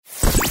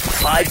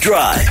5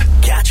 Drive.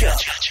 Catch up.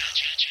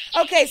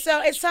 Okay,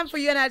 so it's time for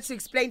you and I to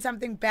explain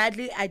something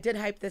badly. I did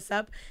hype this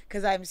up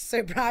because I'm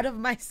so proud of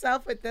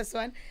myself with this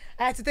one.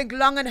 I had to think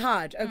long and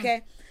hard,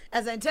 okay?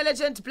 As an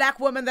intelligent black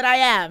woman that I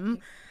am.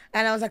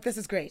 And I was like, this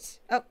is great.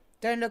 Oh,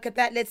 don't look at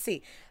that. Let's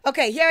see.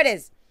 Okay, here it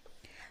is.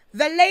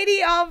 The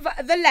lady of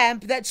the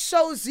lamp that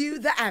shows you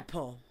the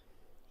apple.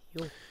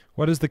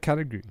 What is the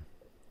category?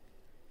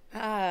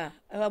 Am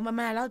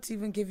I allowed to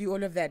even give you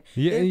all of that?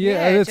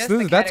 Yeah,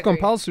 that's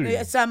compulsory.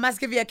 So I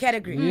must give you a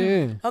category.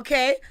 Yeah.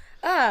 Okay.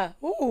 A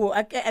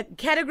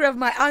category of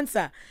my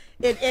answer.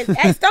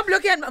 Hey, stop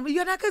looking at me.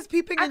 You're not just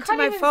peeping into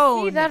my phone. I can't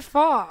even see that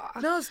far.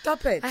 No,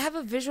 stop it. I have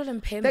a visual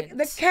impairment.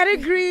 The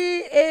category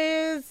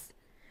is...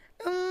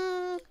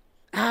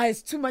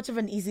 it's too much of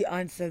an easy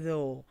answer,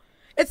 though.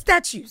 It's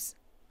statues.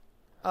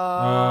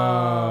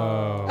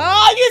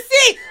 Oh, you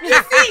see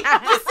now.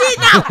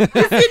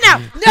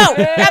 No,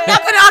 I'm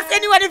not going to ask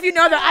anyone if you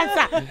know the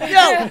answer.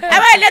 No, I'm going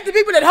to let the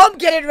people at home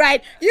get it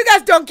right. You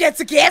guys don't get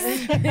to guess.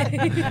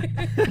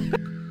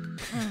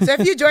 So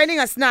if you're joining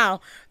us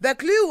now, the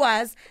clue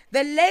was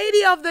the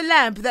lady of the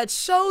lamp that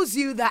shows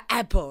you the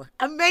apple.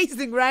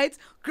 Amazing, right?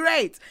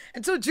 Great.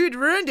 Until Jude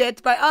ruined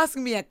it by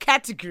asking me a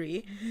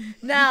category.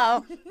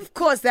 Now, of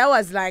course, that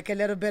was like a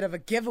little bit of a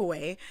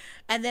giveaway.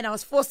 And then I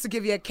was forced to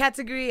give you a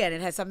category, and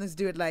it has something to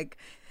do with like,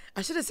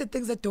 I should have said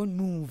things that don't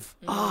move.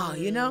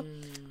 You know?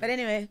 But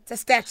anyway, it's a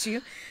statue.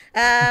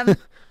 Okay,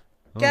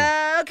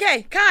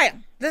 Kyle,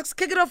 let's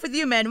kick it off with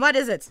you, man. What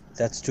is it?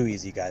 That's too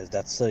easy, guys.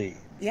 That's silly.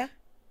 Yeah?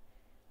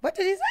 What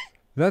did he say?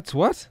 That's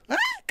what?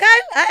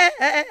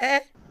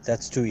 Kyle?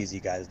 That's too easy,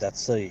 guys.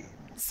 That's silly.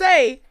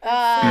 Say.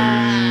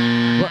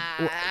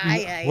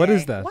 What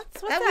is that?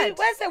 What's that?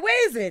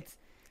 Where is it?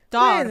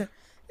 Dar. Where is it?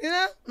 You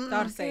know?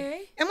 Dar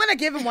say. I'm going to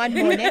give him one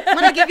more. I'm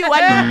going to give you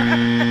one more.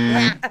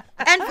 Yeah.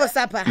 And for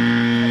supper.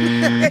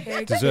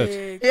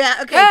 Dessert. Yeah,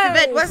 okay.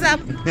 Tibet, what's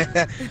up?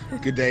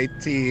 Good day,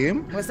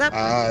 team. What's up?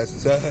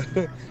 So,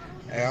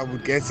 I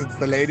would guess it's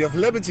the Lady of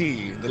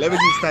Liberty, the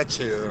Liberty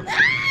statue.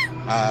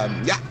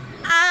 Yeah.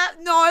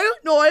 No.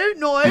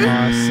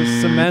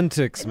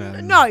 Semantics,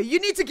 man. No, you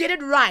need to get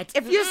it right.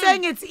 If you're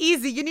saying it's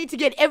easy, you need to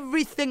get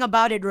everything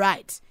about it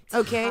right.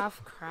 Okay?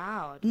 Tough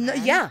crowd. No,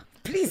 yeah.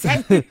 Please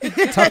help me.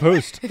 Tough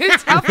host.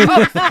 Tough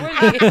host,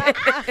 really.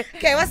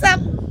 Okay, what's up?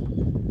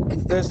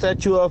 It's the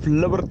Statue of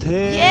Liberty.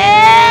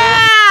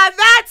 Yeah!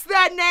 That's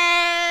the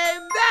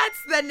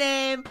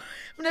name.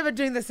 I'm never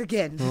doing this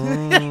again.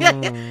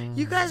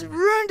 You guys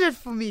ruined it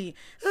for me.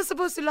 This was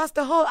supposed to last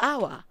the whole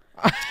hour.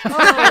 No.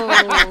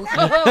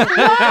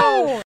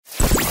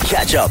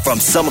 Catch up from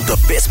some of the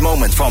best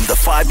moments from the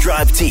 5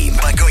 Drive team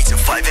by going to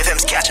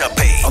 5FM's catch up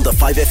page on the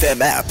 5FM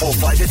app or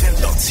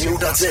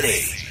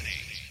 5FM.co.za.